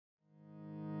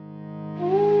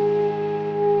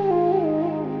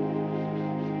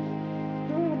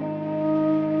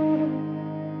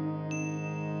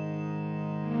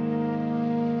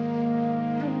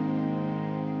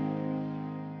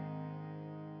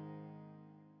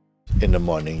in the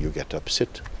morning you get up,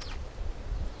 sit.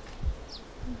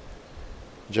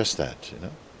 Just that,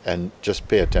 and just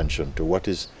pay attention to what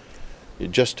is,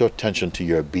 just pay attention to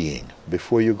your being.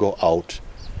 Before you go out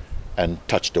and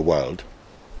touch the world,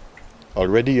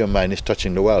 already your mind is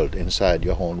touching the world inside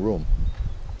your own room,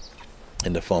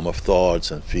 in the form of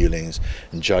thoughts and feelings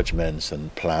and judgments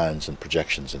and plans and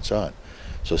projections and so on.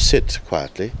 So sit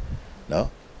quietly,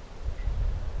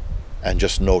 and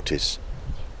just notice.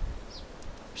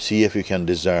 See if you can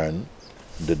discern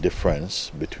the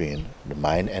difference between the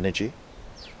mind energy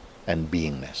and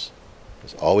beingness.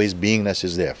 Because always beingness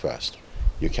is there first.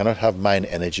 You cannot have mind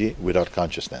energy without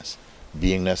consciousness.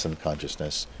 Beingness and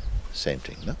consciousness, same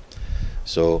thing. No?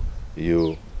 So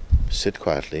you sit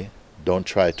quietly. Don't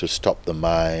try to stop the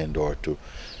mind or to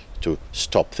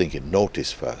stop thinking.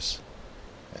 Notice first.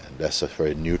 And that's a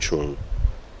very neutral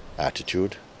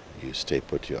attitude. You stay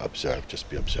put, you observe, just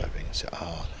be observing. And say,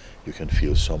 you can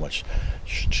feel so much.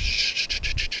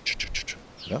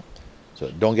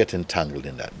 So don't get entangled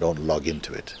in that. Don't log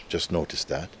into it. Just notice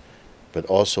that. But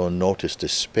also notice the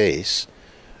space,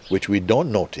 which we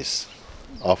don't notice.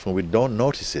 Often we don't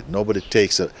notice it. Nobody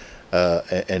takes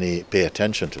any pay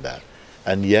attention to that.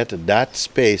 And yet that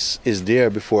space is there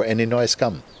before any noise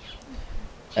comes.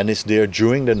 And it's there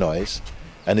during the noise,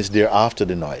 and it's there after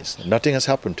the noise. Nothing has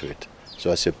happened to it.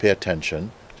 So I say pay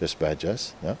attention, just by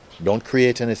just. Don't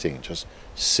create anything, just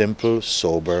simple,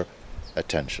 sober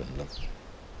attention.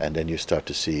 And then you start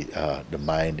to see the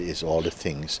mind is all the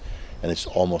things, and it's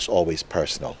almost always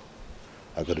personal.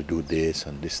 I've got to do this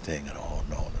and this thing, and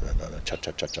no, chat.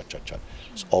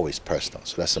 It's always personal.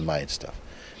 So that's the mind stuff.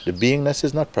 The beingness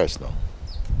is not personal.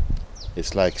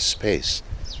 It's like space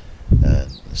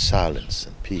and silence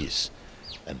and peace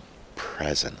and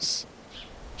presence.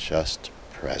 Just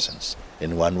presence.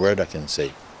 In one word I can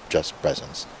say just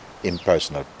presence.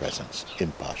 Impersonal presence.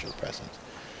 Impartial presence.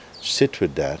 Sit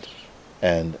with that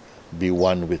and be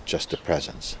one with just the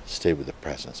presence. Stay with the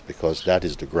presence, because that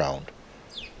is the ground.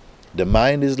 The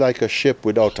mind is like a ship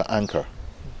without an anchor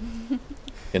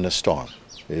in a storm.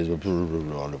 It is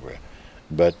all over.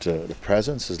 But the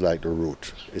presence is like the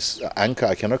root. It's anchor.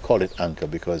 I cannot call it anchor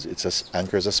because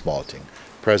anchor is a small thing.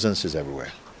 Presence is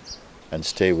everywhere. And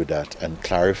stay with that and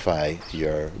clarify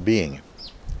your being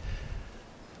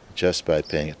just by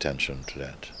paying attention to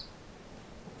that.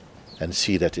 And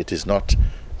see that it is not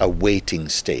a waiting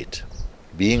state.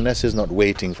 Beingness is not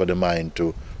waiting for the mind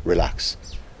to relax.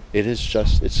 It is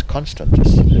just, it's constant,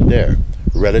 it's there.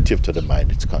 Relative to the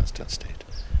mind, it's constant state.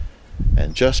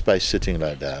 And just by sitting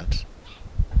like that,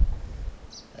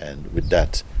 and with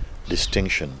that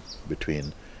distinction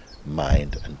between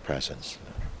mind and presence,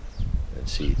 and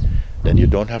see, then you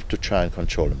don't have to try and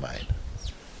control the mind.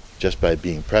 Just by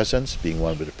being presence, being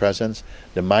one with the presence,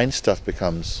 the mind stuff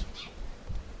becomes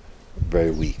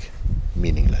very weak,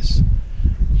 meaningless.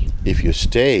 If you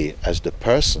stay as the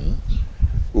person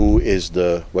who is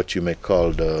the, what you may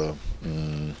call the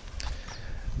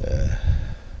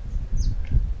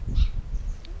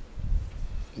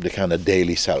kind of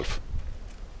daily self.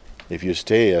 If you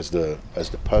stay as the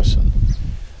person,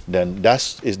 then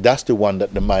that's the one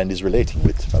that the mind is relating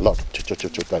with a lot,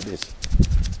 like this.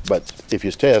 But if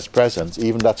you stay as presence,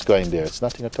 even that's going there, it's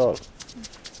nothing at all.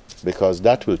 Because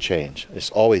that will change. It's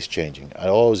always changing. I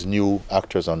always new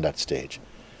actors on that stage.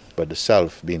 But the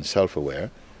self, being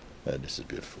self-aware, this is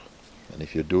beautiful. And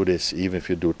if you do this, even if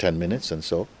you do 10 minutes and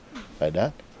so, like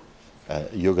that,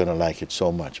 you're going to like it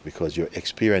so much because you're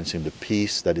experiencing the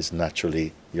peace that is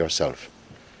naturally yourself.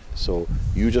 So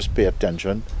you just pay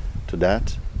attention to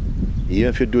that, even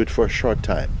if you do it for a short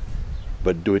time,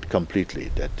 but do it completely,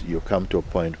 that you come to a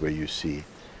point where you see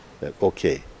that,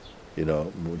 okay,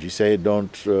 would you say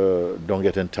don't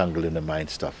get entangled in the mind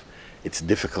stuff. It's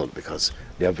difficult because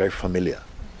they are very familiar.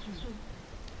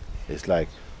 It's like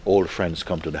old friends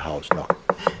come to the house, knock,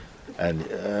 and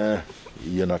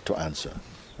you're not to answer.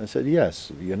 I said,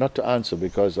 yes, you're not to answer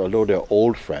because although they're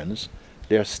old friends,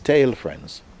 they're stale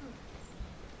friends.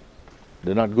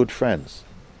 They're not good friends.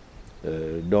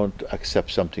 Don't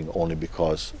accept something only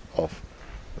because of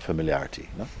familiarity.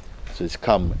 No? So it's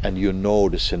come and you know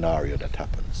the scenario that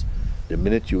happens. The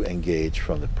minute you engage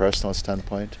from the personal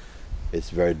standpoint, it's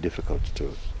very difficult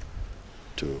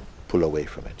to pull away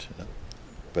from it.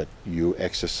 But you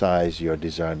exercise your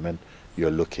discernment,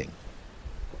 you're looking.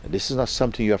 And this is not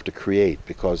something you have to create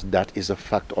because that is a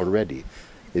fact already.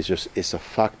 It's a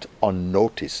fact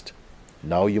unnoticed.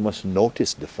 Now you must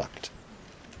notice the fact.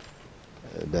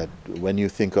 That when you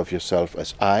think of yourself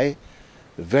as I,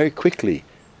 very quickly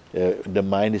the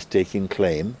mind is taking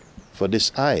claim for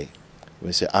this I. When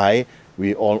we say I,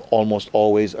 we almost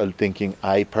always are thinking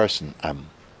I person am.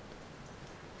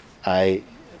 I,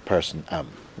 person, am.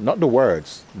 Not the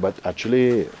words, but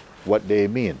actually what they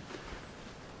mean.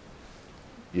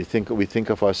 We think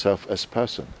of ourselves as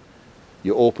person.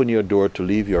 You open your door to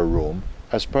leave your room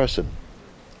as person.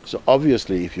 So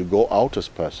obviously if you go out as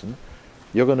person,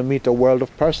 you're going to meet a world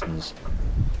of persons.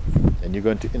 And you're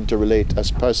going to interrelate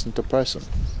as person to person.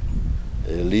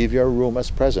 You leave your room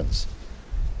as presence.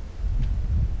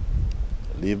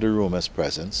 Leave the room as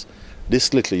presence.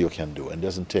 This little you can do, and it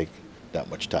doesn't take that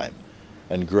much time.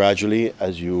 And gradually,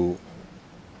 as you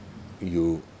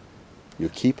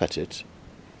keep at it,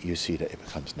 you see that it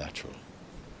becomes natural.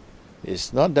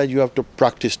 It's not that you have to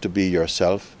practice to be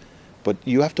yourself, but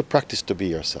you have to practice to be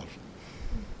yourself.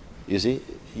 You see,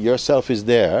 yourself is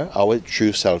there, our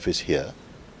true self is here,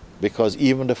 because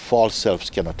even the false selves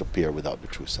cannot appear without the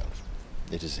true self.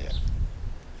 It is here.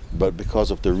 But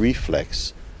because of the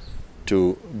reflex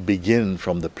to begin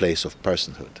from the place of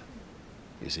personhood,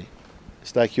 you see,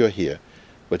 it's like you're here,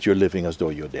 but you're living as though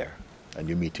you're there, and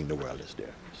you're meeting the world as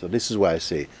there. So this is why I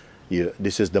say,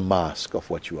 this is the mask of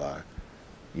what you are,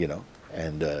 you know,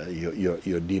 and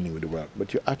you're dealing with the world,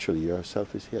 but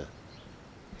yourself is here,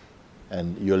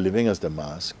 and you're living as the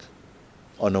mask,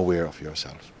 unaware of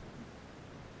yourself.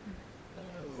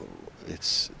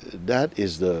 That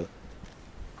is the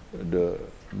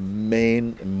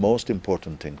main, most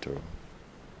important thing to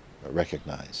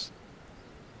recognize.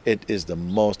 It is the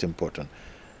most important.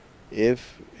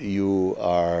 If you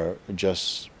are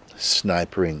just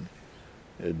snipering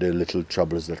the little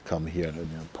troubles that come here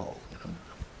and pow,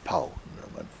 pow,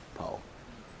 pow,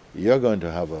 you're going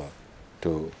to have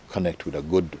to connect with a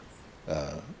good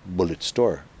bullet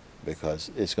store, because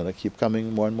it's going to keep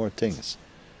coming more and more things.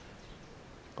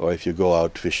 Or if you go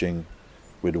out fishing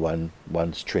with one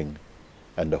string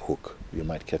and a hook, you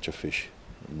might catch a fish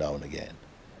now and again.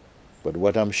 But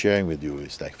what I'm sharing with you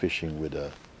is like fishing with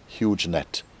a huge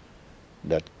net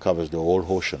that covers the whole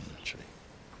ocean, actually.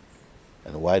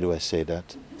 And why do I say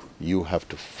that? You have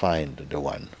to find the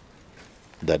one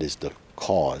that is the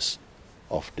cause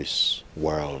of this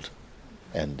world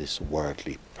and this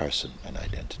worldly person and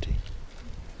identity.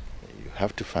 You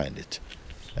have to find it.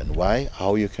 And why?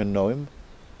 How you can know him?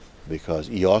 Because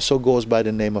he also goes by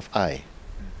the name of I.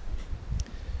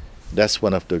 That's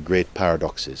one of the great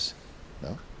paradoxes,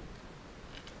 no?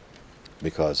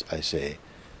 Because I say,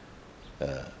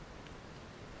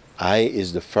 I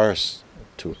is the first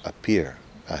to appear.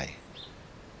 I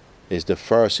is the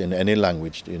first in any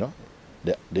language, you know,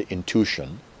 the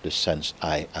intuition, the sense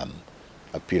I am,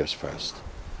 appears first.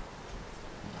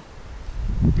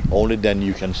 Only then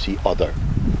you can see other,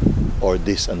 or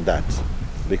this and that,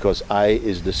 because I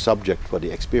is the subject for the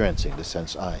experiencing, the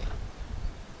sense I.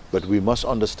 But we must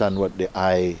understand what the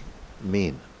I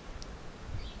mean.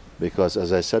 Because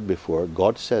as I said before,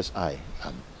 God says I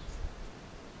am.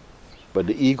 But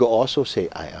the ego also say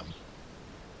I am.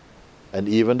 And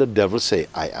even the devil say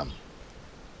I am.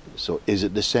 So is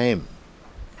it the same?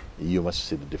 You must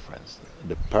see the difference.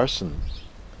 The person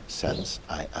sense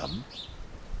I am,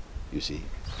 you see,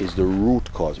 is the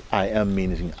root cause. I am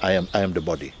meaning I am the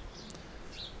body.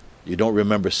 You don't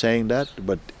remember saying that,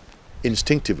 but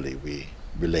instinctively we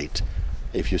relate.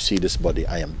 If you see this body,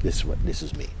 I am this one, this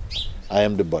is me. I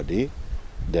am the body,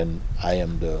 then I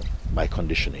am my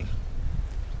conditioning.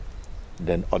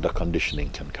 Then other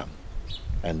conditioning can come.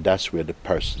 And that's where the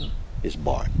person is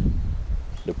born.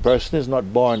 The person is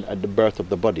not born at the birth of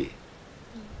the body.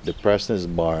 The person is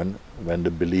born when the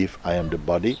belief I am the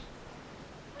body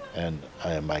and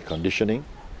I am my conditioning.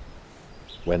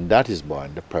 When that is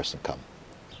born, the person comes.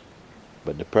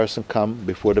 But the person comes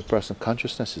before the person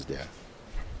consciousness is there.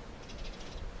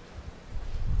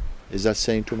 Is that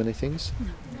saying too many things?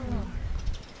 No.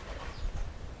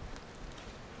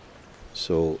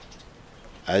 So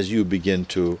as you begin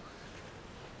to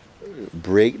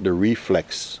break the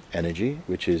reflex energy,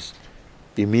 which is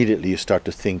immediately you start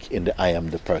to think in the I am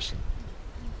the person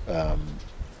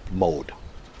mode.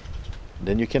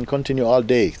 Then you can continue all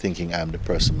day thinking I am the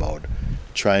person mode,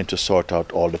 trying to sort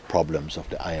out all the problems of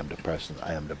the I am the person,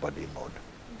 I am the body mode.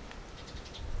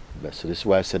 But so this is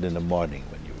why I said in the morning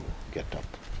when you get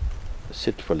up,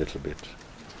 sit for a little bit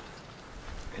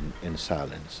in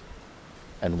silence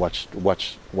and watch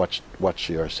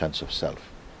your sense of self,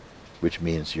 which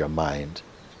means your mind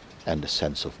and the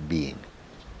sense of being,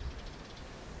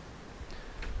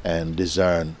 and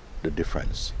discern the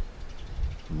difference.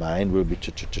 Mind will be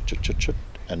ch-ch-ch-ch-ch-ch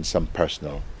and some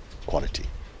personal quality.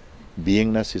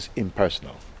 Beingness is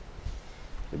impersonal.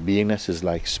 The beingness is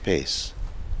like space.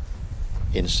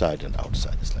 Inside and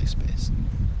outside is like space.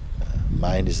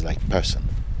 Mind is like person.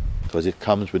 because it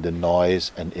comes with the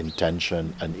noise and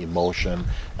intention and emotion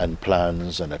and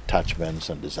plans and attachments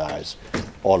and desires,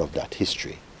 all of that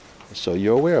history. So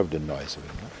you're aware of the noise of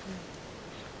it. No?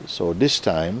 So this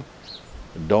time,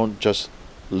 don't just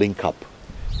link up.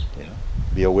 You know?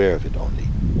 Be aware of it only.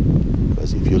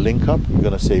 Because if you link up, you're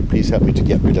going to say, please help me to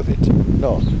get rid of it.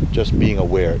 No, just being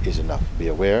aware is enough. Be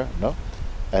aware, no?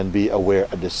 And be aware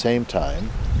at the same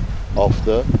time of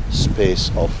the space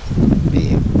of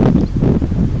being,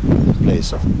 the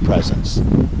place of presence.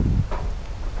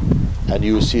 And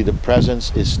you see the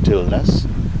presence is stillness,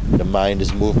 the mind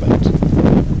is movement.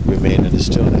 Remain in the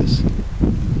stillness.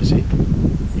 You see?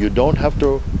 You don't have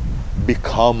to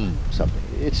become something.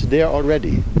 It's there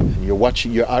already. And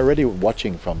you're already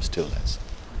watching from stillness.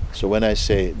 So when I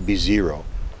say be zero,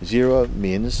 zero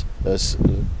means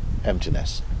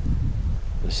emptiness.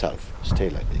 The self. Stay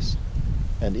like this.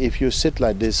 And if you sit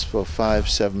like this for 5,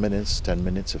 7 minutes, 10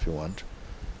 minutes if you want,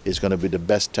 it's going to be the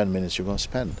best 10 minutes you're going to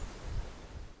spend.